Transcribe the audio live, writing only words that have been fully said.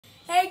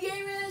Hey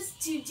gamers,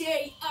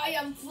 today I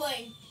am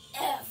playing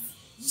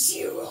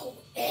F-Zero-X.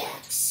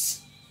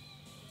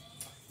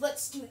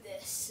 Let's do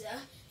this.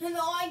 And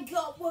I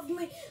got with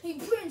me a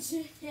prince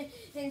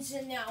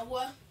now.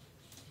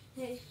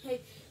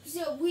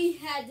 So we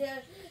had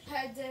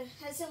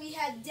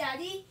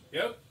Daddy.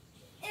 Yep.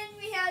 And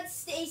we had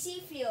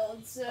Stacy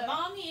Fields.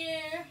 Mom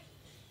here.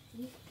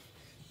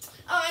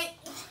 Alright,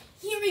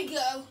 here we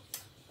go.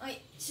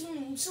 Alright,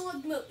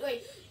 select mode.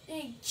 Wait,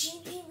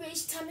 GP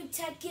race, time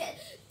attack,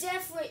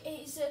 death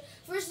race,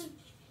 versus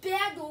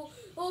battle,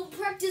 or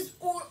practice,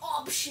 or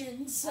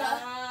options.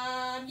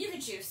 You can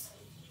choose.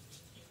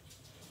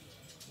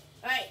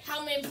 Alright,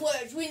 how many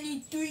players? We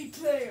need 3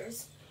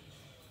 players.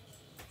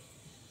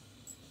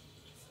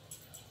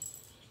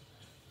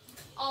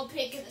 I'll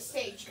pick the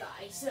stage,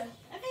 guys.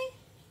 Okay.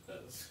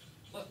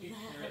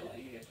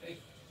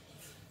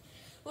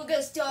 We're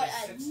gonna start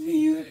at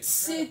Mute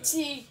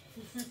City.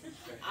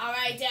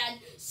 Alright, Dad,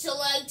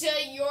 select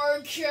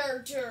your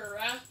character.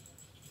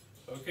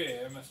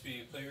 Okay, I must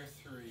be player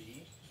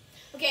 3.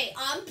 Okay,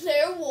 I'm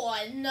player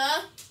 1.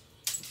 Well,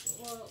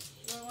 what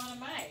one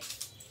am I?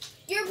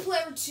 You're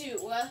player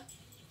 2.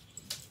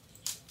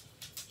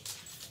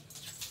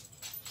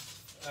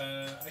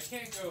 I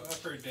can't go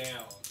up or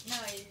down. No,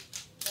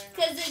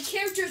 Because the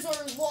characters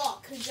are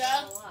locked.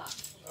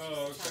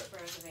 Oh, okay.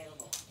 Software is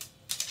available.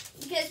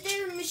 Because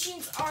their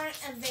machines aren't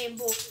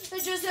available. They're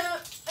just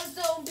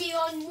they'll be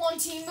on one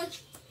team.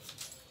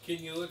 Can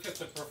you look at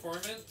the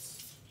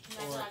performance? And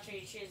that's after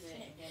you choose it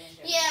and get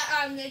into it. Yeah,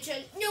 I'm gonna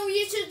try. No,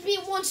 you should be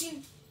one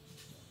team.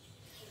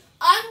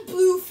 I'm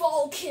Blue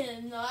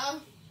Falcon. I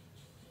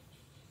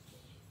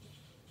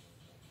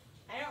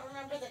don't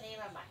remember the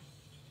name of mine.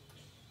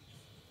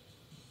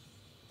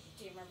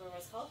 Do you remember what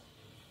it's called?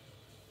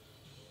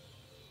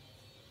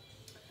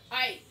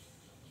 Alright.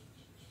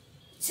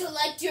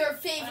 Select your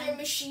favorite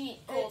machine.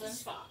 Golden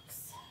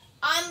Fox.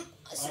 I'm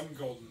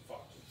Golden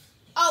Fox.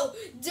 Oh,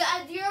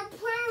 Dad, you're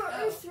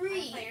player 3.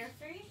 I'm player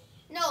 3?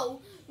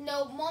 No,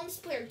 Mom's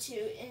player 2,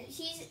 and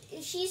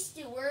she's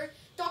Stewart,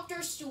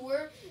 Dr.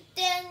 Stewart.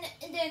 Then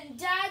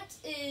Dad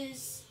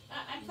is.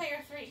 I'm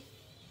player 3.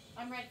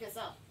 I'm Red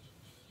Gazelle.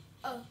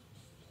 Oh,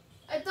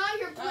 I thought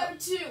you're player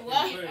 2.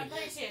 I'm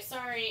player 2.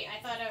 Sorry, I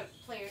thought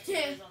player 2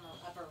 was on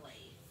the upper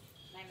right.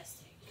 My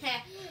mistake.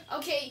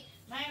 Okay.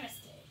 My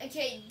mistake.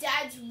 Okay,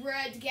 Dad's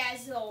Red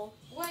Gazelle.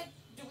 What?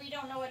 We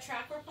don't know what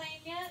track we're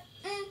playing yet?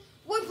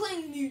 We're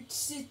playing Mute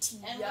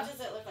City. And what does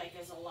it look like?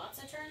 Is it lots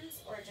of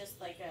turns or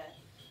just like a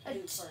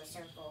loop or a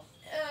circle?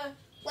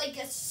 Like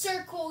a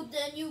circle,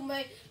 then you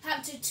might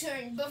have to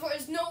turn. But if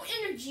there's no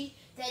energy,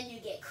 then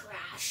you get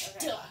crashed.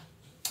 Okay.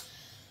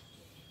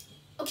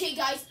 Okay,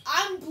 guys,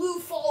 I'm Blue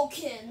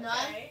Falcon.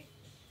 Okay.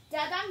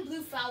 Dad, I'm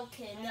Blue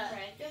Falcon. I'm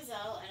Red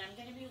Gazelle, and I'm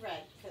gonna be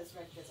red because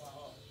Red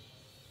Gazelle.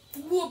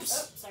 Whoops.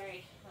 Oh,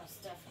 sorry.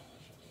 Most definitely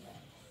should be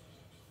red.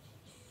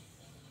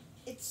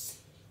 It's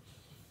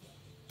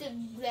the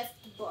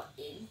left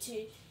button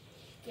to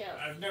go.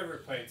 I've never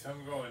played, so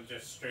I'm going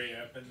just straight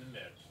up in the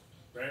mid.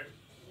 Right?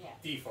 Yeah.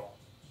 Default.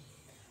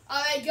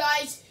 Alright,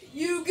 guys.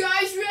 You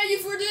guys ready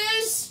for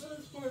this?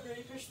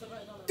 Push the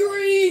button on the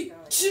 3,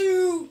 right.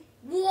 2,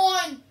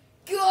 1,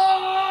 go!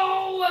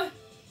 Oh.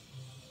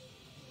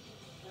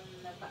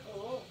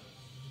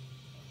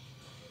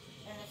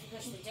 And if you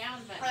push the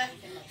down button,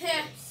 you can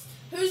like boost.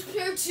 Who's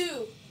player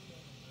 2?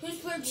 Who's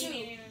player 2?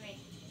 Me.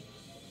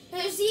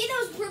 See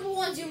those purple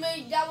ones you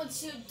made? That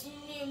was you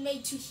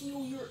made to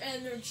heal your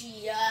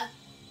energy.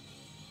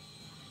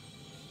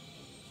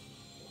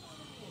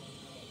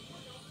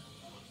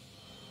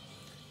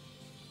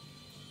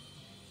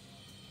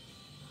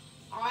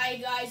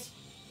 Alright, guys.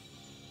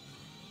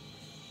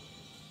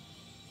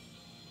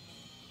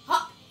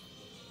 Hop.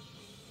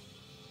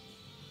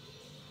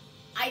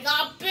 I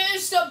got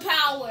boost of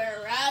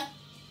power.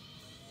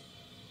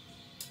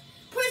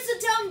 Press the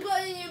down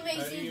button, it How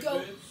makes do you you go.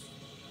 boost?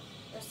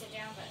 Press the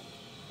down button.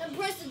 And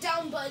press the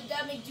down button,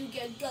 that makes you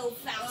go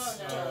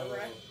faster. Oh,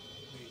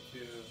 me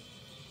too.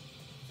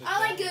 The I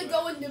like down to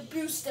go into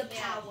boost the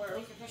power.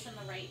 If you're pushing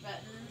the right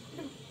button,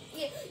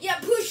 Yeah,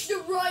 push the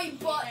right you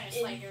kind of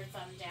slide button. your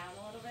thumb down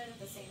a little bit at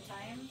the same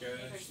time. Good.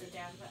 You push the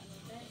down button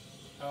with it.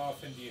 How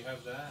often do you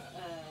have that?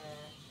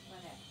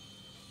 When it.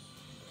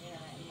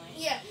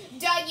 Yeah,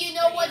 Dad, you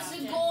know what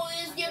the goal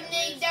is? You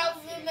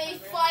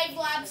make 5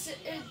 laps,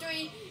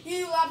 3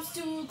 laps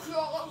to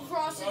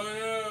cross it. Oh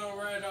no,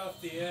 right off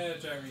the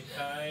edge, I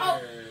retired.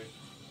 Oh.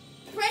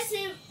 Press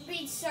it,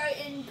 restart,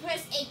 and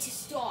press A to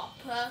stop.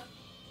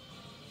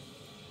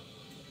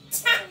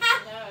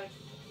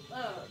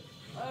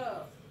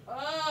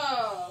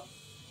 Oh!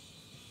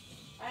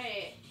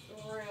 I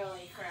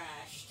really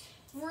crashed.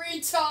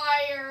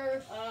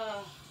 Retire.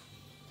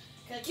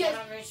 Good Yes,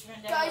 job,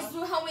 Richmond. Guys,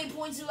 how many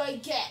points do I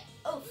get?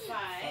 Oh,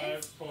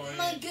 5. 5 points.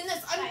 my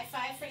goodness. I'm.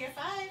 Five for your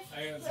 5.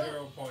 I got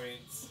 0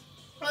 points.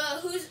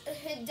 Who's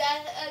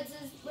Dad?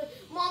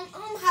 Mom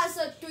has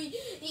 3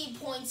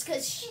 points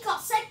because she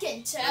got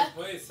second. Good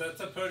place. That's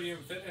a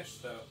podium finish,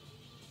 though.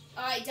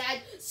 Alright,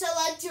 Dad,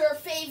 select your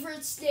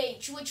favorite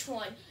stage. Which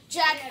one?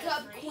 Jack Yeah,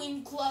 Cup, three.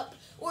 Queen Cup,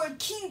 or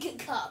King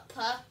Cup,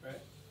 huh? Right?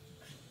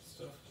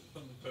 Stuff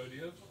on the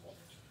podium.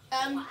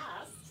 Um,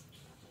 Last.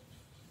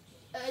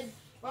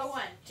 What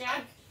one?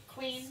 Jack,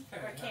 Queen,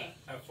 or King?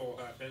 Half full,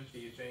 half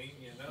empty thing,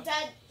 you know?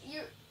 Dad,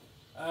 you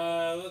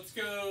Let's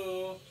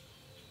go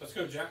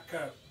Jack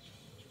Cup.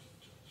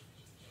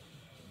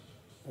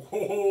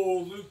 Whoa,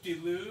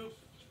 loop-de-loop.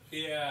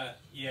 Yeah.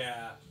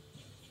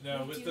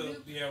 No, with the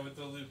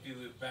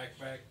loop-de-loop. Back.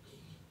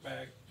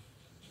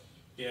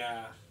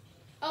 Yeah.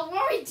 Oh, we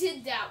already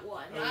did that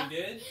one, Oh, huh? we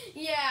did?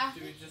 Yeah.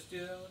 Did we just do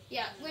that one?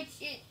 Yeah, which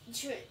it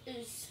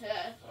is, Oh,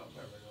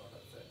 remember going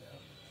upside down.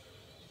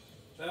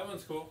 That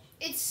one's cool.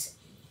 it's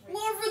Wait,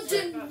 Lava so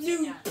de it goes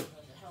Noob. down to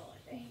the hill,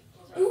 I think.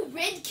 Ooh,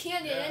 Red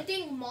Canyon. Yeah. I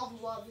think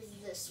Mob Love is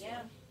this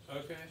Yeah. one.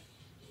 Okay.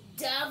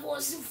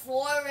 Devil's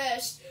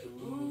Forest.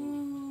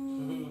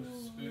 Ooh,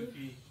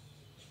 spooky.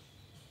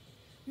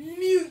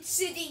 Mute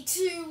City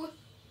 2.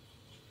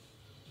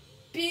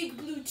 Big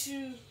Blue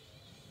 2.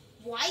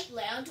 White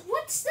Land.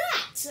 What's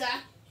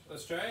that?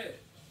 Let's try it.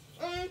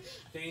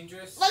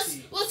 Dangerous Let's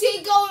Sea.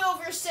 get going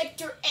over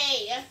Sector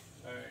A.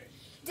 Alright.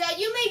 Dad,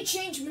 you may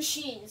change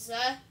machines.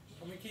 I'm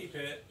gonna keep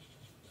it.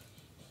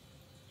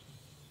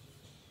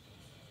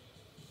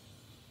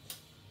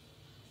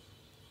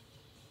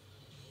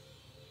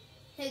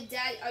 Hey,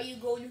 Dad, are you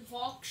going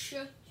Fox?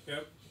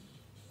 Yep.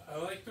 I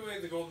like the way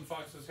the Golden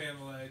Foxes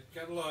handle it. I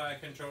got a little eye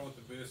control with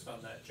the boost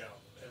on that jump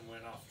and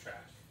went off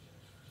track.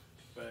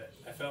 But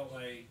I felt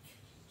like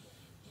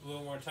a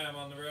little more time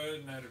on the road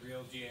and I'd have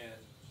reeled you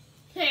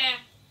in.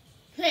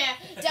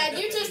 Dad,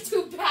 you're just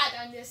too bad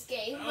on this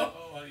game.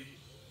 Oh,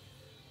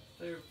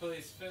 third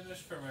place finish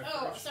for my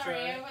Oh, first sorry,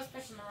 try. I was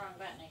pushing the wrong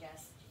button, I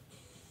guess.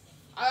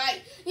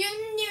 Alright,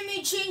 you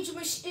may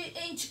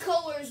change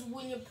colors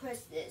when you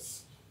press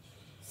this.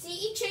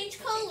 See, you change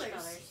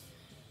colors.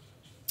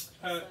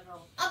 Uh,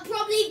 I'll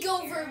probably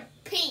go for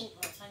pink.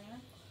 What's on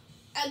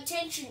you?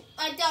 Attention.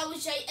 I thought it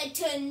was like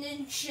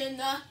attention.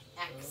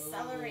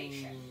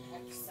 Acceleration. Oh.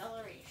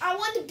 Acceleration. I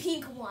want the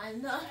pink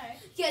one. Okay.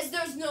 Because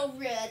there's no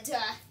red.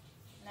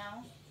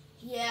 No?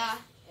 Yeah.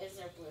 Is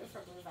there blue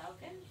for Blue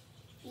Falcon?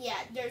 Yeah,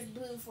 there's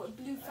blue for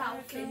Blue I feel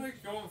Falcon.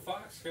 like Golden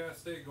Fox gotta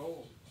stay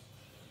gold.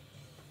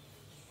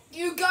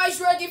 You guys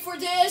ready for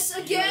this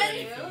You again?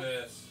 ready for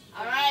this?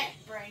 Alright.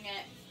 Bring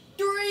it.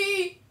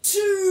 3,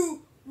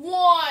 2,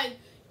 1,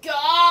 go!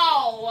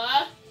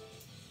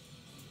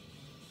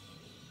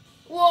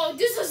 Whoa,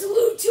 this is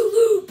loop to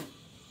loop.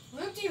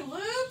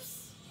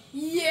 Loop-de-loops?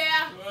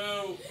 Yeah.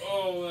 Whoa!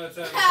 Oh, that's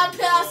out of I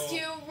control. passed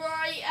you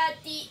right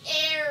at the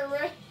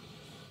air.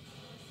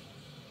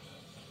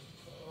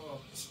 Oh,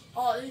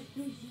 Oh,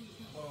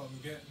 I'm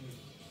getting.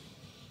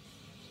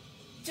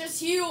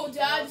 just you, Dad.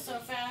 Dad. So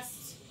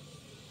fast.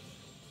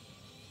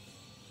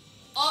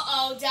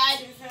 Uh-oh, Dad.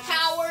 Too fast.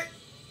 Power.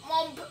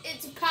 Mom,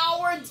 it's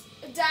powered.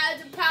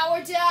 Dad,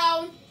 power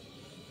down.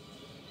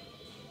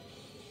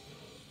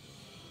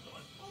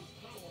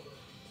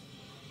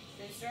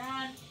 Booster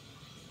on.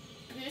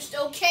 Boost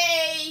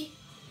okay.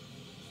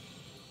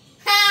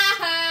 Ha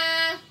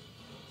ha.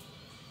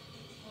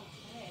 Oh,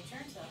 hey, it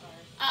turned so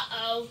hard.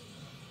 Uh-oh.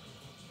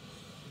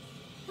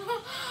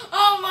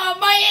 Oh,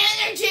 my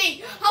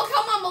energy! How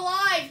come I'm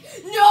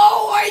alive?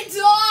 No, I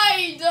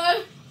died!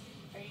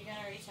 Are you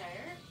gonna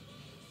retire?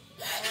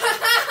 Oh,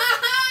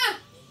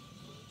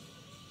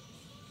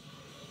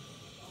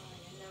 I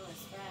didn't know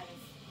it's bad.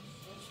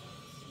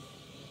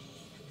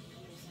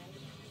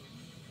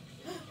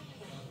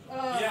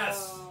 Oh.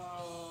 Yes.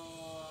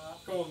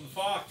 Golden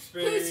Fox,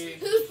 baby.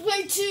 Who's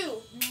player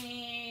 2?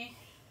 Me.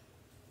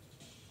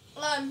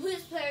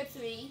 Who's player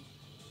 3?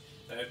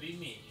 That'd be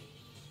me.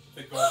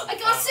 The Golden I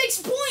got Fox.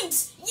 6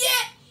 points!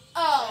 Yeah!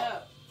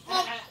 Oh.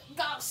 Mom Uh,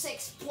 got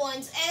 6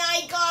 points, and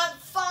I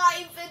got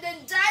 5, and then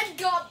Dad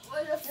got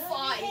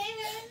 5.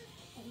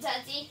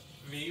 Daddy.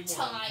 Me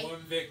Tie.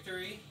 one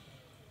victory.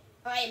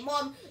 Alright,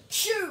 Mom,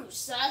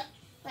 choose,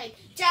 like,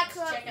 Jack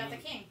Check out the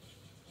king.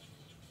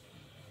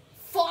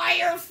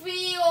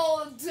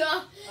 Firefield,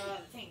 Oh,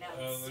 the thing that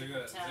Oh, was look super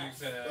at that tough.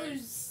 zigzag.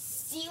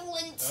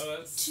 Sealant. Oh,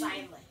 that's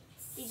Silence.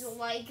 Did you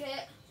like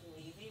it?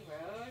 Levy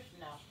Road?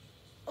 No.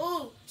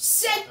 Oh,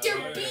 Sector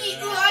Oh, B. yeah.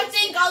 Oh, I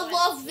think I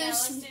love Yeah,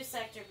 this. let's do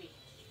Sector B.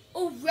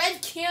 Oh, Red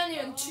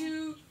Canyon Oh.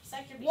 2,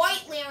 Sector B.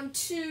 White Land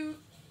 2,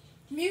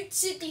 Mute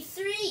City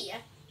 3.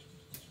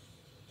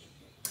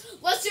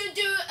 Let's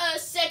do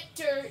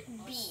Sector Let's do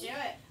B.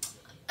 it.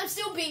 I'm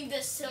still being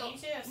this so. Me too.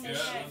 Same yeah,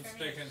 shit I'm for me.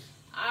 sticking.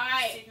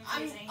 Alright, Too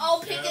confusing.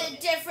 I'll pick Yeah.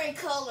 a different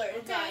color,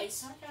 Okay.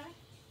 guys.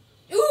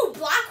 Okay. Ooh,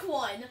 black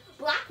one.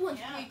 Black one's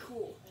Yeah. pretty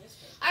cool. That is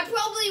good. I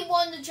probably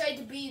want to try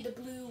to be the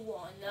blue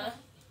one.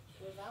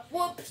 Blue Falcon.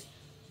 Whoops.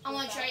 I Blue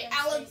want to try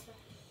Falcon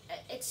stays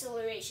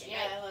acceleration. with-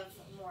 Yeah, I love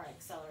more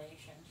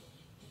acceleration.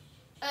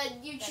 You That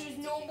choose means you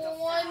can normal go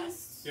one.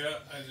 fast. Yeah,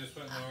 I just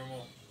went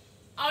normal.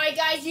 Alright,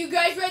 guys, you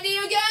guys ready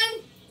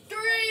again?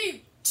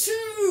 3,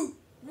 2,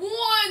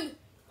 1,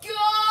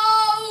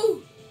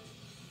 go!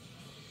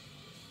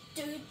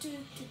 Do, do,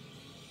 do.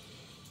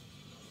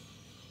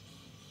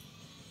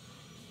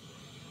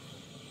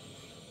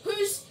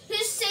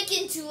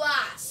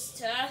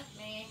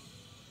 Me.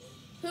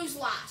 Who's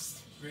last?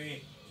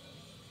 Me.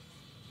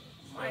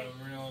 Right. I'm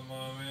real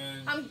mom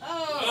in. I'm.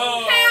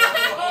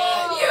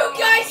 Oh. You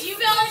guys You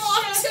fell guys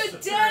off just to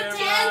dead ran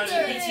Dad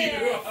ender. did into it. you.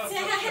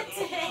 Dad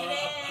did it.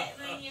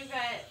 Then you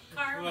got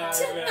karma. My bad.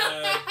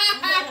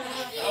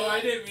 Oh, I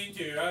didn't mean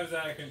to. I was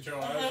out of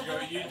control. I was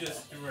going. You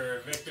just were a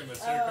victim of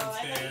Oh, I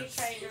thought you circumstance.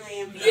 tried to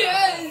ram me.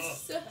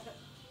 Yes.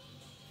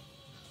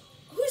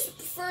 Who's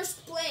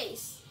first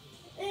place?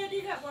 And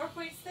you got more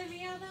points than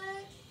me on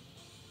that?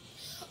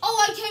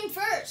 Oh, I came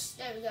first.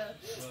 There we go.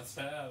 Must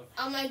have.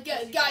 I'm gonna go,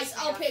 guys.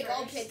 I'll pick.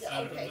 I'll pick. I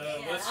I'll don't pick. know.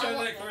 Yeah, Let's I try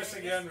want that that. course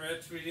again,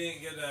 Rich. We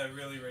didn't get to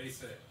really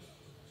race it.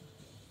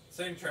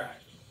 Same track.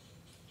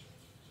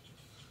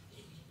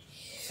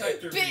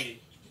 Sector B.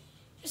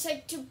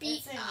 Sector B.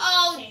 It's in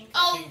Oh, King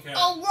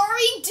Cup.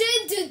 Rory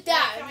did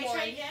that Can we one.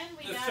 try again?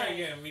 We Let's died. try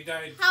again. We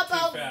died How too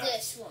about fast.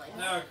 this one?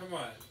 No, come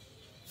on.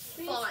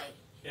 Fine.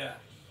 Yeah.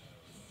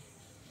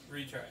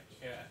 Retry.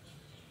 Yeah.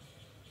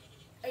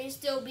 Are you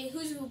still be?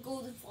 Who's the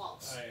Golden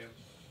Fox? I am.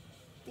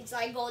 It's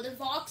like Golden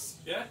Fox.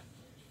 Yeah.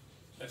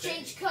 I think.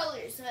 Change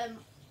colors. I don't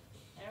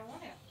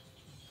want to.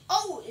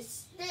 Oh,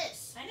 it's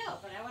this. I know,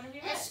 but I want to be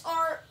red.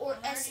 SR or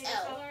I'm already the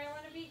SL. color I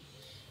want to be.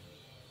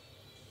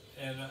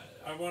 And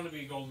I want to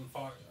be golden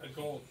fox,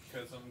 gold,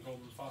 because I'm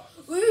golden fox.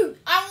 Ooh,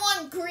 I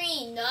want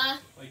green.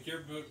 Like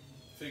your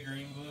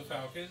figurine blue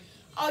falcon.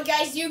 Oh,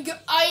 guys,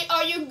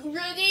 are you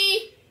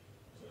ready?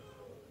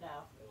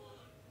 No.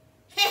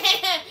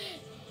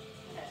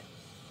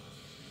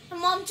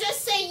 Mom,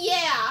 just say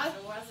yeah.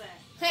 It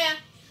wasn't.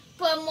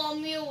 But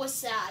Mom, you was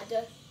sad.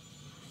 No.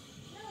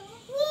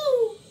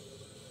 Woo!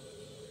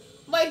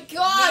 My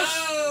gosh!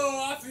 No,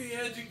 off the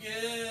edge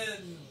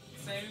again.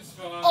 Same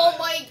spot. Oh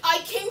my! I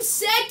came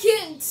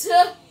second.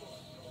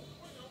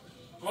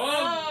 Mom.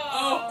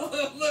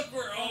 Oh, look,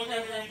 we're all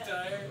gonna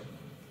retire.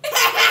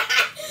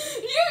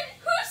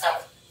 Who's a?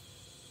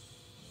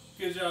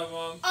 Good job,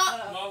 Mom.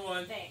 Mom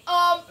won. Thanks.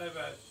 Bye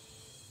bye.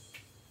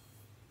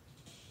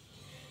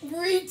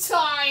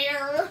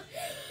 Retire.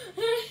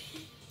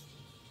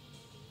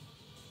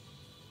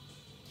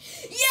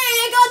 Yay!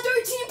 I got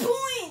 13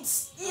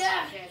 points.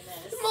 Yeah.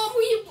 Goodness. Mom,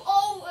 we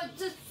all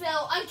just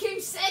fell. I came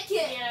second.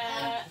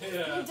 Yeah.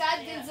 Yeah.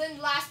 Dad is in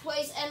last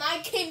place, and I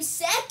came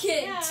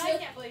second. Yeah, I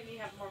can't believe you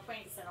have more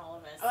points than all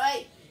of us. All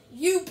right,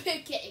 you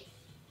pick it.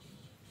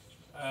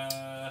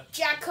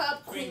 Jack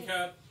Cup, Queen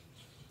Cup.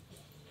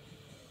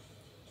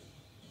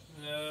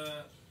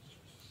 Yeah,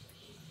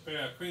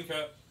 Queen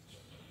Cup.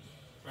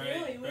 Right,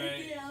 Really? Way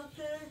right, get out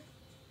there.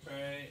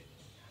 right.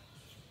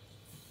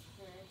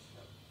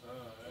 Oh,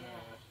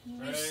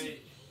 yeah. You see-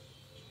 Right.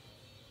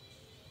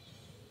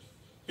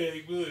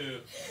 Big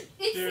blue.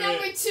 It's Do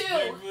number it. 2.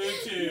 Big blue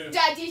 2.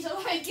 Daddy's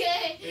like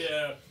it.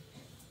 Yeah.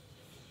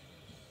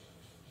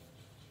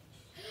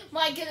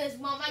 My goodness,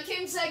 Mom, I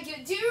came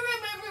second. Do you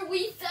remember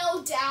we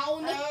fell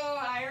down? Oh,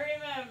 I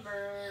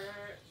remember.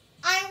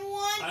 I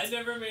want. I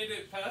never made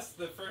it past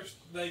the first,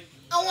 like,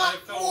 I want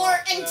fell more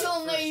off that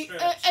until first the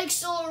stretch. I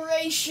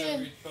acceleration.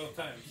 reached both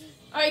times.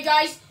 Alright,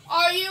 guys,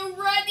 are you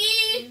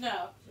ready?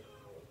 No.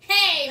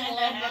 Hey,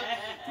 Mom.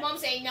 Mom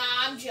saying, nah,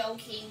 I'm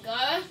joking.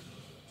 I'm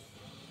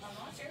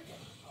not joking.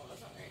 Oh,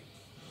 that's not right.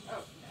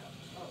 Oh,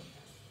 no.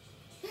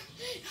 Oh.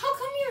 How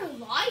come you're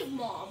alive,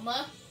 Mom?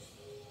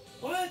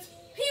 What?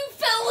 You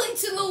fell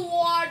into the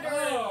water.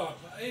 Oh,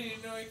 I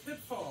didn't know I could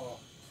fall.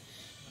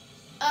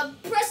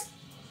 Press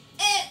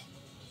it.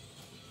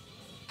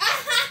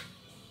 Aha!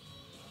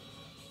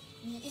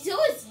 So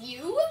it's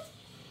you?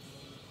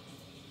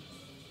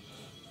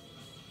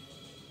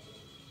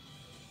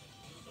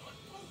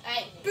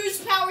 Alright,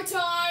 boost power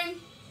time.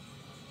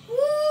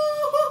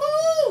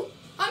 Woo!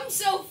 I'm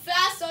so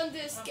fast on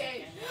this Oh my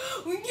game.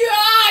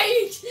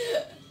 goodness. Guys!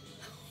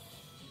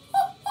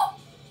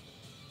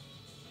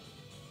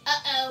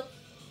 Uh-oh.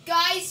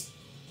 Guys,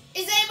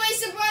 is anybody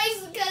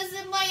surprised because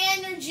of my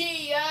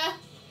energy?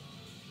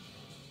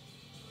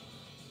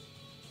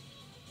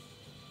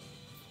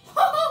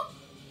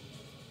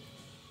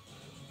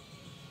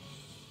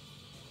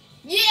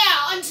 Yeah,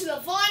 onto the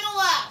final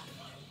lap.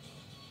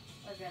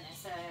 Oh,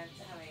 goodness.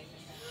 How are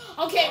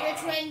you? Okay,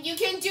 Richmond, you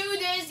can do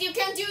this. You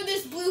can do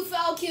this, Blue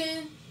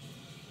Falcon.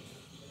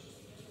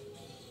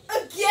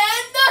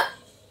 Again?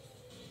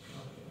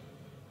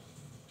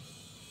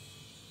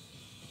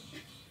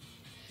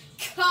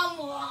 Come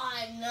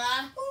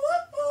on.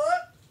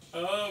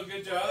 Oh,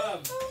 good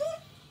job.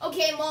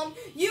 Okay, Mom,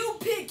 you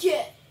pick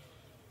it.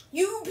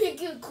 You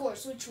pick a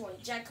course. Which one?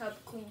 Jack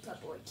Cup, Queen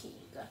Cup, or King?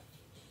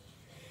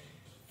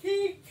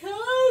 King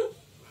Cup.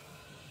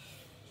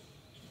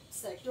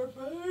 Sector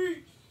B.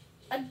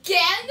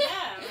 Again?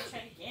 Yeah, I'm gonna try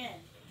it again.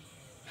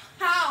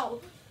 How?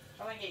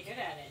 I want to get good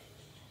at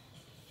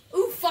it.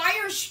 Ooh,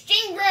 Fire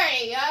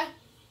Stingray.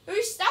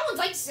 That one's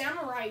like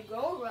Samurai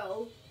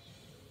Goro.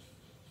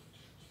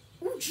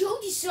 Ooh,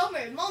 Jodie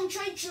Summer. Mom,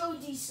 try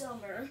Jodie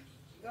Summer.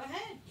 Go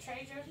ahead.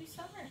 Try Jodie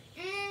Summer.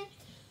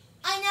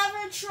 I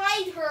never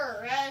tried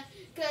her,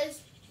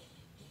 because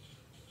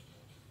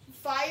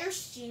Fire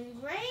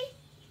Stingray?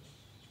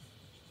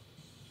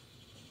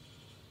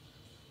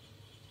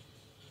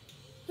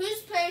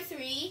 Who's player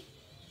 3?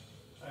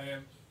 I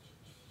am.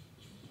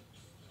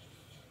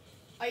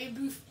 Are you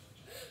blue?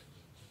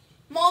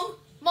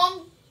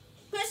 Mom,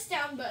 press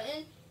down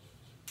button.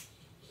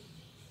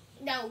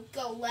 Now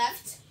go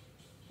left,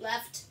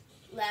 left,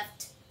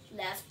 left,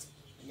 left,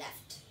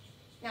 left.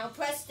 Now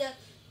press the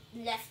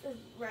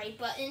right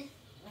button.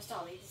 Must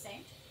all be the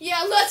same.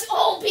 Yeah, let's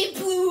all be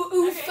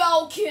blue Okay.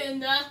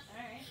 Falcon. Alright.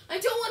 I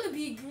don't want to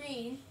be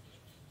green.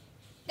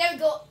 There we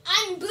go.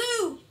 I'm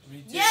blue.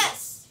 Me too.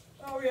 Yes.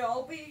 Are we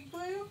all being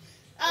blue?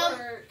 Um,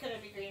 Or could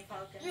it be green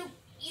falcon? you-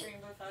 Green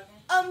blue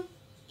falcon?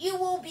 you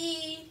will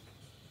be.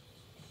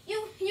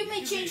 You may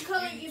can change be-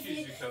 color you can if choose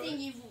you your color. think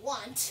you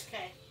want.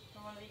 Okay.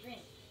 I want to be green.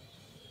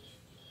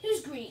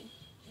 Who's green?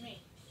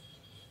 Me.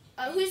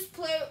 Who's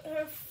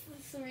player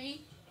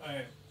 3? I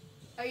am.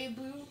 Are you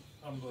blue?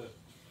 I'm blue.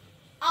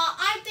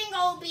 I think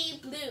I'll be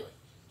blue.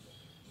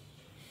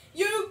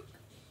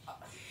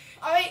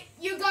 Alright,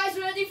 you guys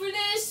ready for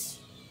this?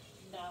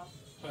 No.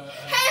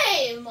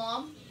 Hey,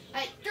 Mom.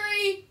 At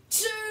 3,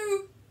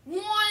 2,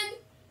 1,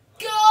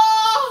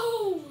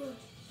 go!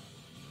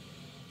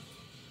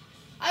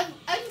 I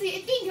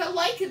think I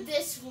like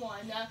this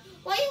one.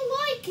 Why you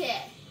like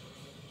it?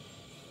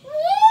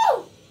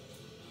 Woo!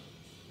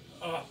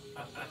 Oh.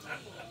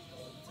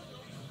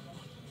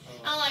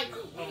 I'm like,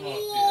 I'm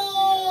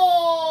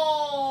whoa!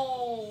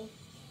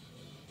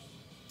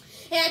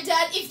 And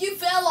if you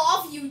fell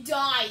off, you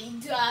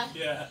died.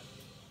 Yeah.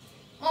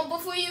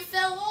 Before you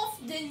fell off,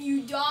 then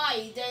you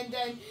died,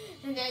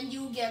 and then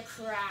you get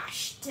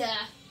crashed.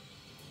 Ha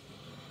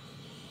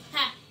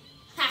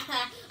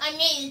ha! I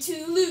made it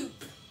to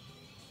loop.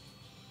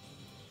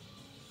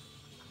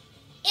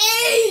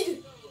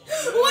 Aid!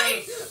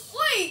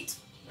 Wait!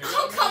 I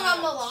How got a come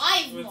I'm match.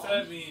 alive, What's Mom?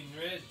 that mean,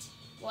 Rich?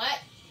 What?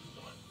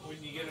 When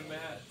you get a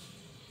match,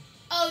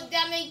 Oh,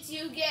 that makes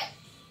you get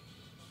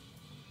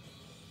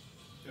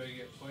do I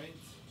get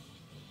points?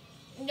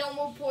 no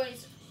more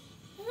points.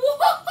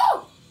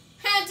 Whoa!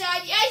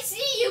 Dad, I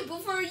see you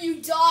before you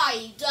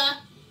died.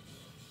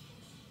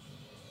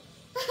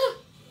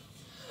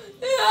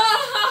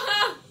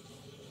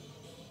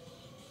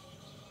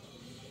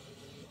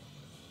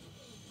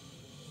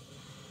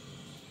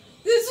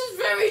 This is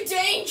very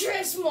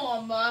dangerous,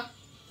 Mama.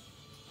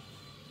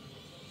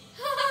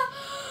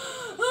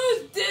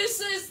 This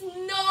is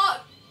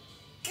not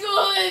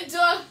good.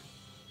 Yeah.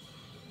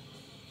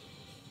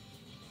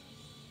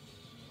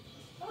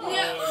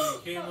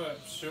 Oh, you came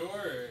up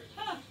short.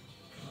 Huh.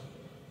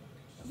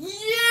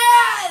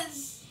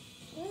 Yes!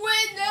 Go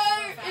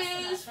Winner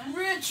fast is enough, huh?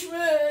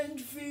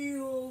 Richmond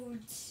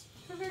Fields.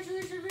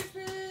 Congratulations,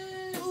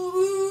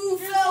 Blue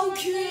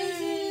Falcon.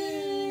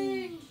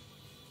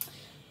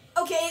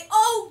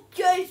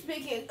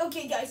 Okay,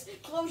 okay, guys,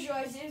 close your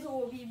eyes. It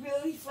will be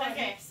really fun.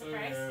 Okay,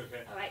 surprise.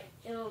 Okay. Alright,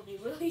 it will be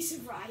really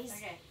surprised.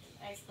 Okay,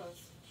 eyes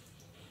closed.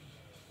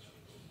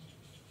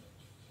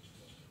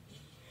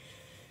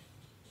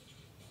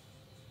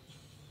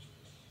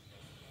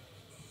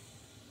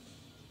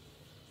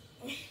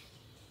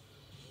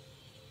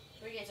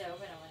 We get to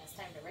open it when it's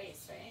time to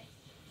race, right?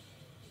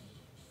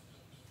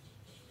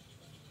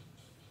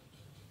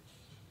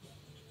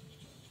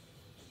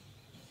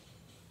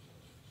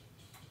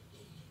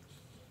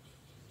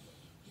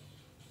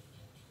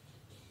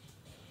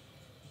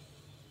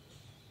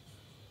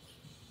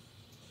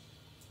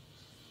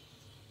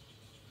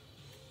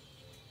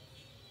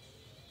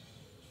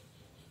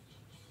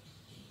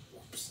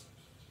 Oops.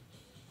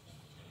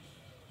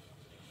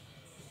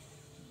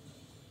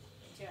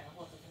 Do you want to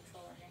hold the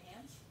controller in your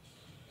hands?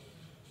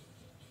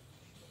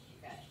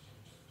 You got it.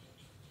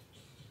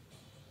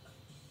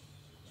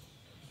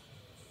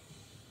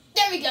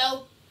 There we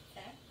go.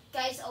 Okay.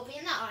 Guys, open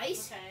the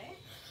eyes.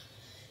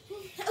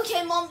 Okay.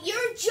 Okay, Mom,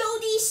 you're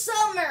Jodie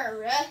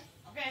Summer.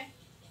 Okay.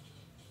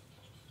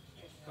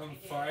 I'm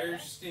Fire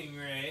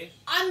Stingray.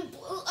 I'm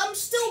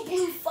still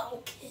Blue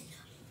Falcon.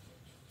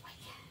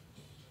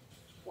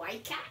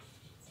 White cat.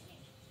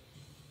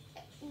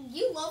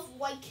 You love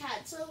white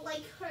cats, so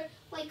like her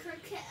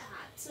cat.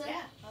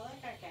 Yeah, I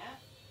like our cat.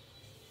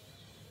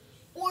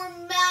 Or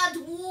Mad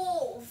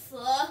Wolf.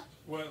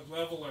 What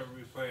level are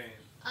we playing?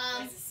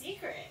 It's a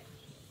secret.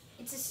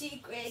 It's a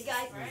secret,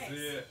 guys. Right.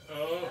 Is it?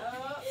 Oh.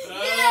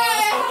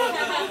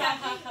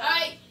 Yeah!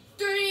 Alright,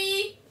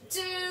 3,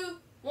 2,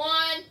 1,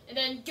 and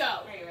then go.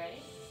 Are you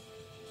ready?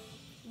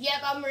 Yep,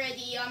 I'm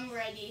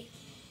ready.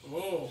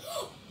 Whoa.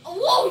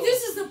 Whoa,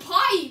 this is the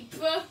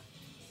pipe!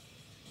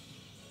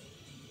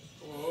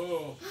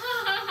 Whoa.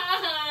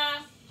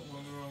 I'm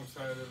on the wrong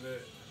side of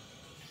it.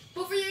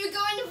 Before you're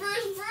going to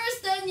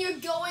first, then you're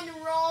going the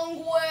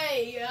wrong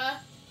way.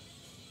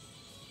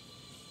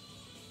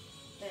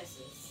 This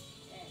is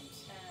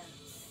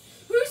intense.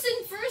 Who's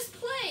in first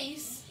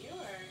place? You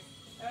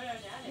are.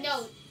 Oh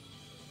no,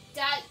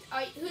 Dad is. No,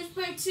 who's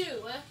player 2?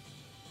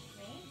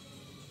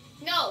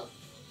 Me? No.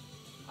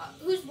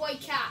 Who's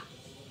white cat?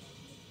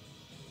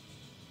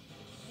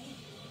 Me.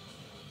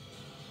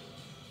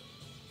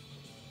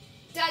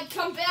 Dad,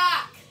 come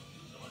back.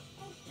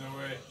 No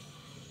way.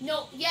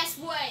 No, yes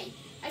way.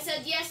 I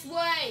said yes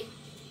way.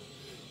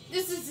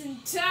 This is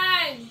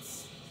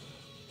intense.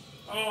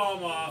 Oh,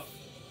 I'm off.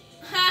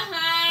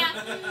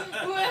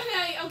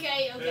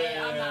 Okay, I'm not.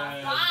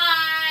 Yeah.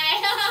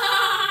 Bye.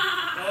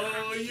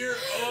 Oh, you're.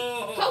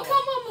 Oh. How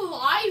come I'm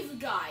alive,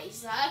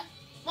 guys?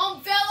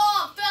 Mom fell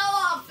off.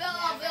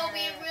 It'll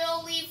be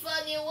really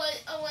funny when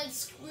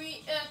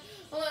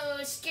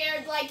when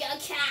scared like a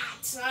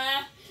cat.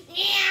 Meow.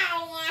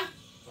 Oh,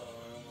 I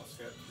almost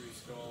got 3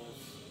 skulls.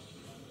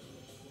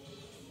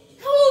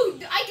 Ooh,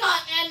 I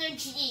got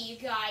energy, you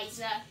guys.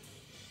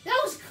 That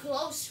was a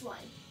close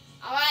one.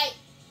 All right.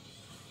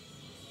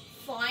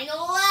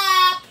 Final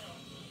lap.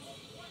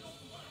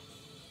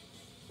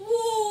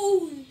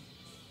 Woo.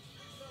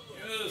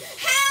 Yes.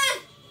 Ha!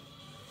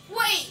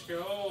 Wait.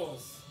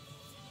 Skulls.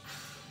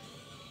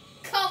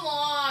 Come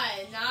on.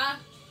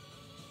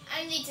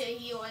 I need to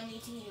heal.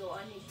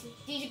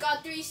 Did you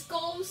got 3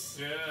 skulls?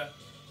 Yeah.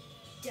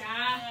 Duh.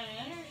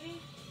 Energy.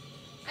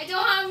 I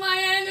don't have my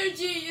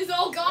energy. It's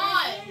all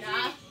gone.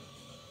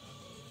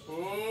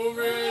 Oh,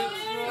 man.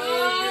 Oh.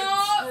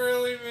 Oh,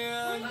 squirrely,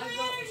 man.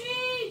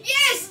 Energy.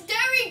 Yes,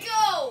 there we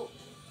go.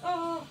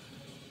 Oh.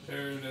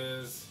 There it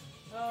is.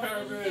 Oh,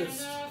 Power didn't get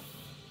boost. enough.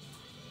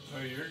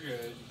 Oh, you're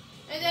good.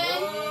 And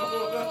then,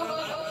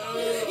 Whoa.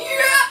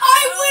 yeah,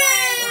 I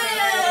win!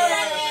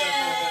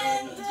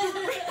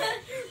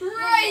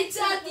 Right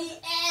at the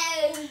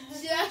end.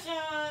 Good job.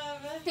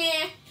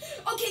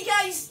 Okay,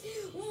 guys,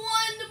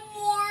 one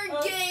more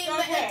game,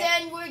 Okay. and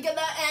then we're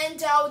gonna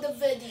end out the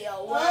video.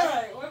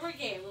 Alright, one more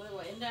game.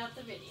 We'll end out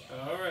the video.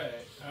 All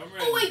right. I'm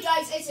ready. Oh wait,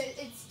 guys,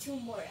 it's 2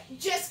 more.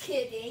 Just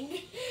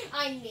kidding.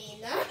 I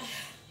mean,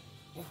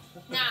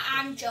 nah,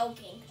 I'm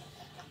joking.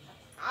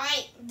 All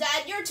right,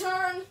 Dad, your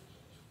turn.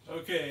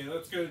 Okay,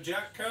 let's go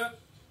Jack Cup.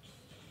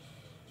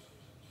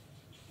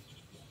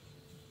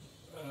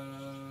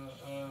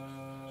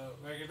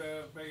 Make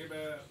it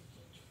up.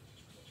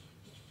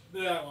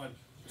 That one.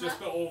 Just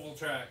the oval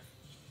track.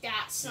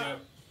 That's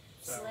Yep.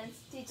 So, excellent.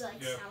 Did you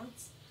like Yep.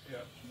 sounds?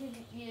 Yep.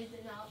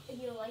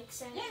 You like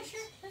sounds? Yeah,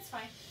 sure. That's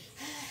fine.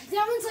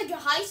 That one's like a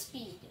high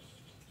speed.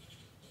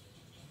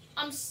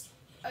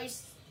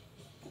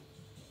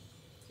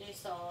 They're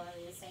still all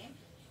the same.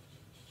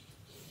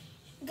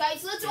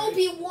 Guys, let's Okay. all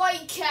be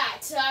White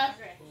Cat.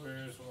 Okay.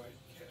 Where's White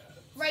Cat?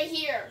 Right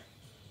here.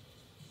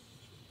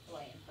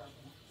 White and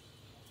purple.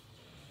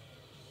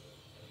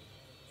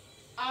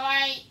 All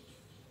right.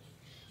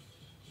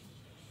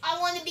 I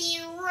want to be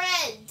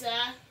red.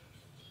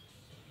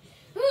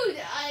 Ooh,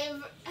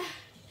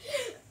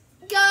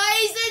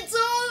 guys, it's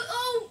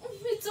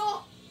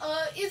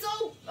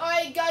all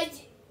right,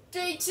 guys.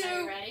 3, 2,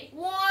 Are you ready?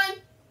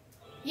 1.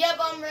 Yep,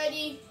 I'm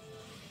ready.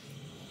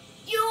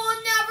 You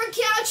will never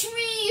catch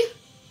me.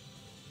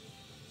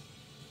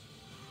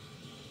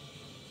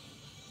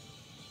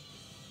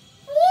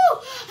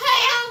 Woo!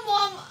 Hey,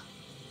 Mom.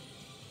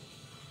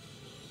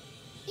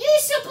 You're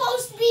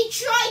supposed to be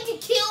trying to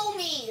kill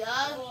me.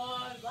 Well,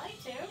 I'd like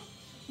to.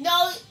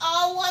 No,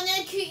 I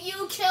wanna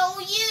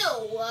kill you.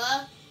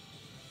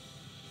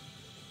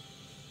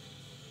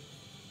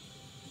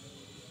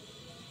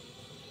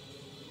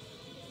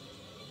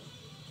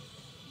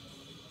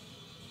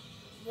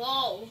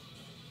 Whoa.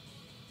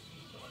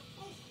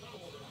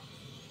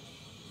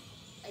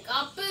 I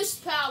got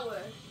boost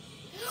power.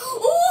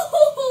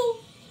 Ooh!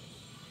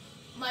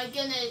 My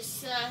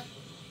goodness.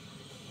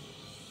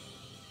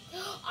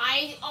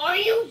 Are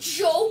you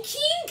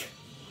joking?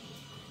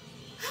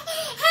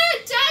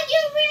 Hey, Dad,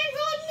 you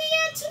run me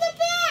into the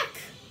back.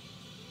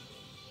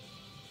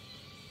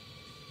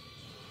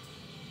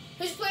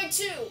 Who's player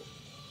 2?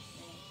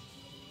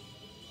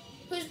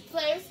 Who's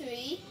player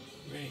 3?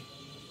 Me.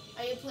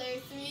 Are you player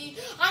 3?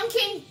 I'm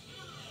king.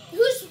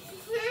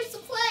 Where's the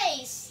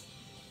place?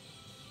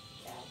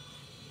 Dad.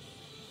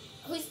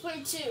 Who's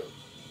player 2?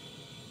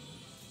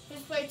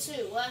 Who's player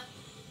 2? What?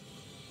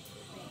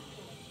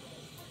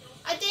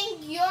 I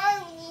think you're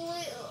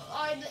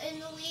are in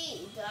the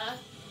lead.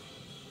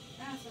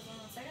 No, it says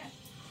 1 second.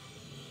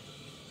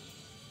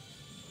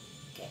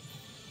 Okay.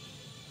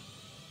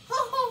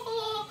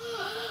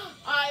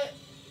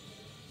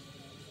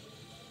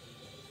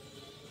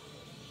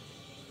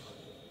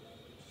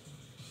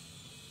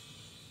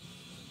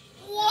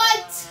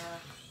 What?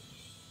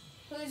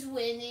 Who's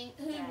winning?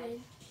 Who Dad.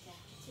 win?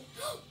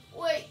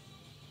 Wait,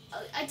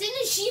 I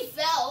didn't. She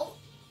fell.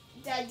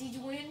 Dad, did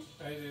you win?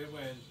 I did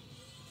win.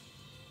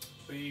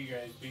 But you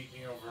guys beat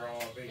me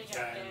overall big Good job,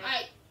 time. Dad.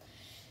 Alright.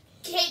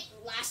 Kate,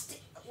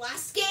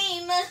 last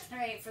game.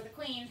 Alright, for the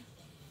queen.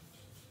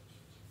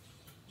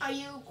 Are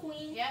you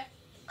queen? Yep.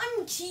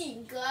 I'm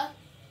king.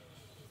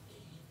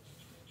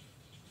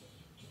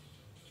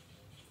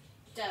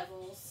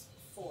 Devil's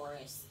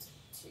Forest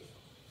 2.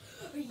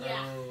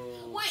 Yeah.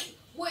 Oh.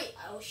 Wait,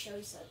 I will show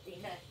you something.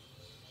 Okay.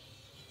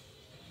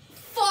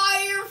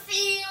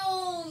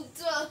 Firefield!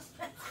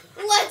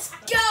 Let's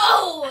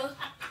go!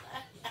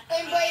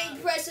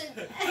 Anybody press it?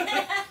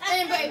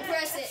 Anybody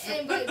press it?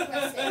 Anybody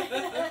press it?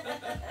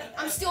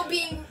 I'm still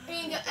being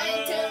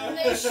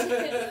intermission.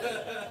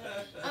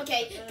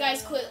 Okay,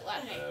 guys, quit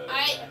laughing.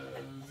 Alright?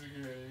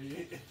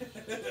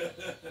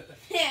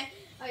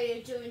 Are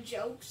you doing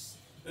jokes?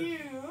 You.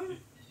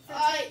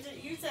 Alright.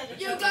 You said it.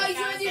 You guys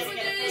ready for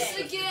this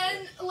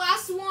again?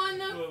 Last one.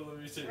 Well, let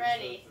me see.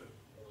 Ready.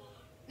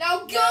 Now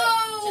No, go!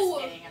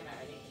 just kidding, I'm not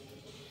ready.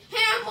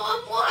 Ham on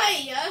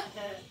way!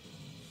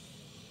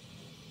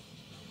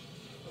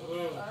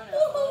 Oh,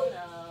 Oh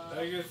no.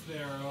 that gets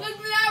narrow. Look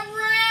at that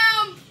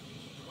ramp!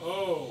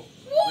 Oh,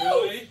 Woo!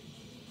 really?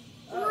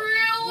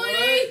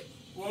 Really?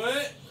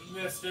 What?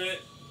 Missed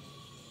it.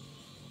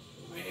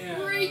 Man, that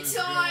was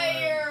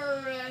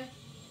Retire!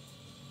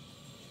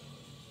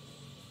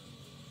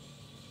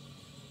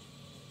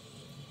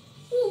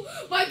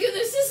 Oh my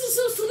goodness, this is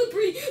so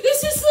slippery!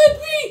 This is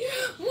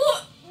slippery!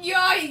 What?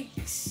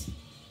 Yikes!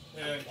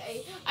 good.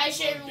 Okay, I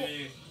should.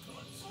 Monkey,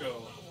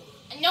 skull.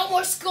 No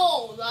more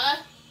skulls,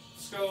 huh?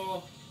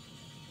 Skull.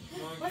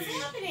 What's Monkey.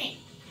 happening?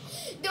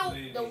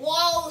 The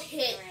wall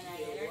hit Ran out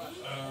you. of energy.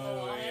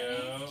 Oh,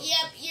 yeah.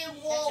 Yep, your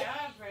Good wall.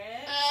 job,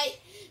 Britt.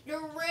 The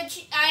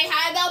rich. I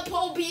had the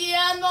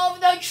podium of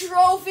the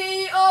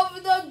trophy of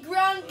the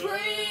Grand Prix.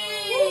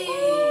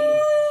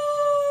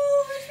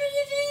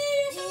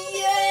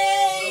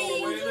 Yay!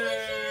 The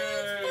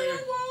winner!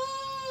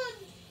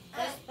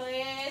 First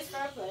place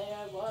for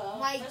player one.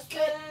 My First good-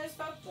 place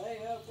for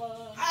player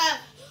one.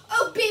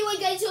 Okay,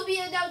 guys, hope you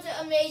that was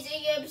an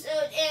amazing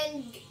episode,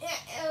 and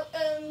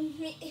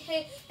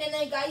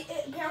then guys,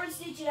 parents,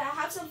 did you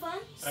have some fun?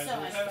 I So did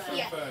much have fun. some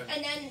Yeah, fun.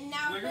 and then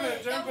now. Look at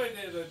that jump I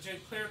did. I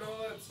just cleared all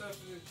that stuff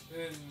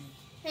and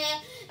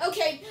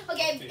Okay.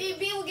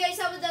 People, guys,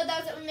 hope that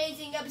was an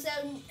amazing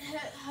episode.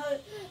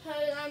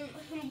 I'm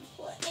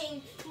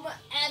playing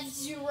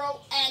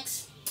F-Zero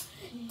X.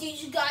 Did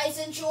you guys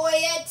enjoy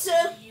it?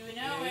 You I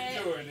know it.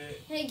 enjoyed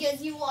it. I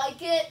guess you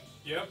like it.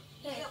 Yep.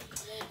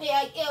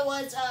 Yeah,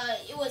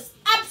 it was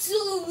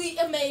absolutely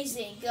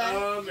amazing.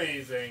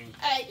 Amazing.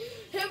 I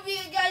hope you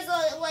guys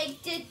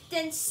liked it.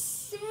 Then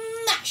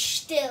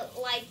smash the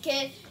like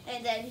it,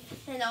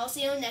 and I'll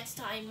see you next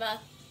time. Bye.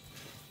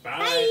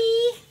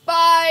 Bye.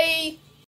 Bye.